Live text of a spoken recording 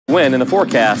Win in the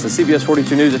forecast. The CBS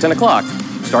 42 News at 10 o'clock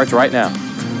starts right now.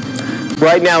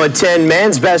 Right now at 10,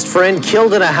 man's best friend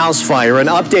killed in a house fire. An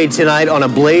update tonight on a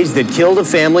blaze that killed a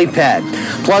family pet.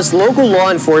 Plus, local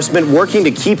law enforcement working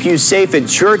to keep you safe at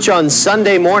church on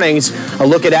Sunday mornings. A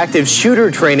look at active shooter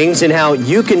trainings and how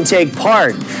you can take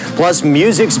part. Plus,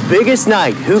 music's biggest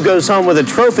night. Who goes home with a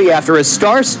trophy after a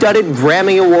star-studded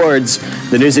Grammy Awards?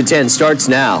 The News at 10 starts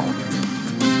now.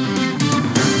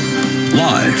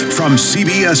 Live from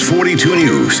CBS 42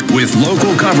 News with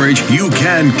local coverage you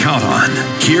can count on.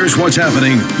 Here's what's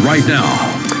happening right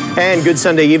now. And good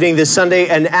Sunday evening. This Sunday,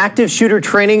 an active shooter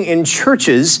training in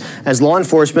churches as law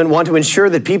enforcement want to ensure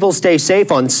that people stay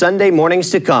safe on Sunday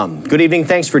mornings to come. Good evening.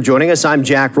 Thanks for joining us. I'm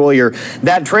Jack Royer.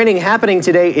 That training happening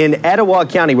today in Etowah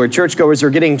County, where churchgoers are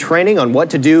getting training on what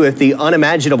to do if the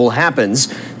unimaginable happens.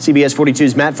 CBS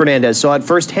 42's Matt Fernandez saw it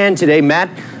firsthand today. Matt,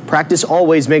 practice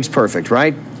always makes perfect,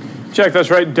 right? Jack, that's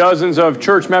right. Dozens of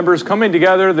church members coming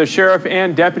together, the sheriff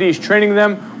and deputies training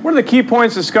them. One of the key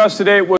points discussed today was